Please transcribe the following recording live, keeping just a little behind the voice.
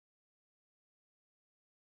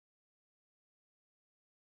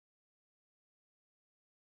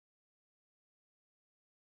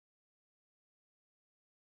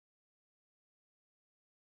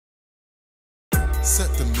set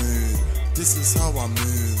the mood. This is how I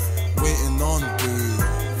move, waiting on boo,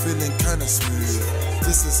 feeling kinda smooth.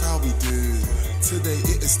 This is how we do. Today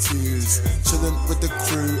it is Tues, chillin' with the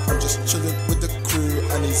crew. I'm just chillin' with the crew,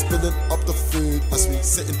 and he's spilling up the food as we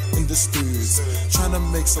sitting in the stews, trying to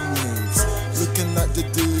make some moves. Looking at the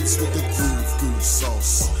dudes with the groove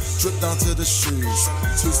sauce. Drip down to the shoes,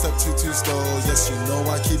 two-step, two-step, yes you know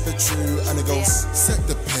I keep it true. And it goes, set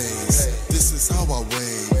the pace, this is how I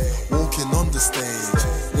wave, walking on the stage.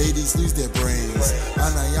 Ladies lose their brains,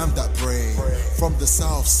 and I am that brain from the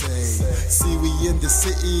south say. See we in the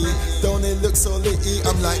city, don't it look so litty?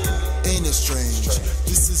 I'm like, ain't it strange?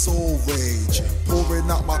 This is all rage, pouring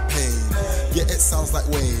out my pain. Yeah, it sounds like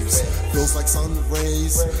waves, feels like sun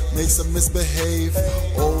rays, makes them misbehave.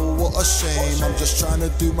 Oh, what a shame, I'm just trying to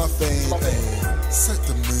do my thing. Set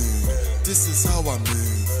the mood, this is how I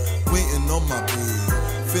move, waiting on my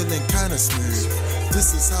boo, feeling kinda smooth.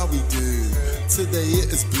 This is how we do. Today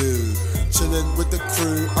it is blue, chillin' with the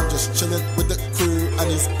crew. I'm just chillin' with the crew, and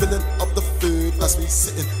he's filling up the food as we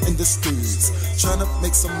sitting in the stews, trying to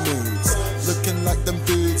make some moves. Looking like them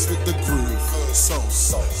dudes with the groove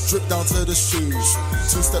sauce. Drip down to the shoes,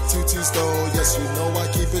 two-step, two-step, yes you know I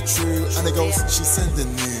keep it true. And it goes, she's sending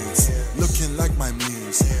nudes, looking like my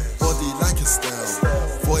muse, body like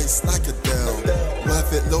Estelle, voice like Adele,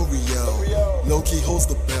 worth it L'Oreal, low-key holds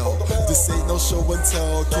the bell. This ain't no show and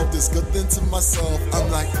tell, keep this good thing to myself. I'm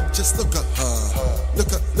like, just look at her,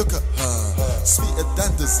 look at her, sweeter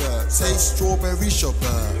than dessert, taste strawberry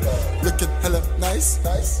sherbet. Looking hella nice,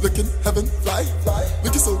 looking heaven fly,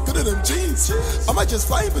 looking so good in them jeans, I might just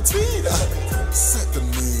fly in between. Set the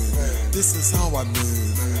mood, this is how I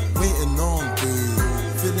move, waiting on boo,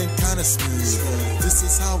 feeling kinda smooth. This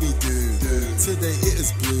is how we do. Today it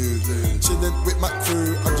is blue, chillin' with my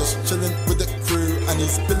crew. I'm just chillin' with the crew, and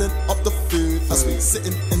he's filling up the food as we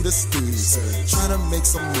sitting in the stews, trying to make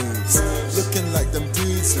some moves. Looking like them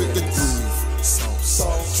dudes with the groove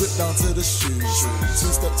sauce. Drip down to the shoes,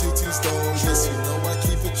 two-step, two-step, yes you know I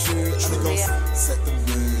keep it true. And it goes, set the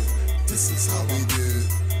mood, this is how we do.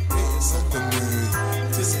 Set the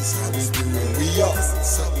mood, this is how we do. And we are.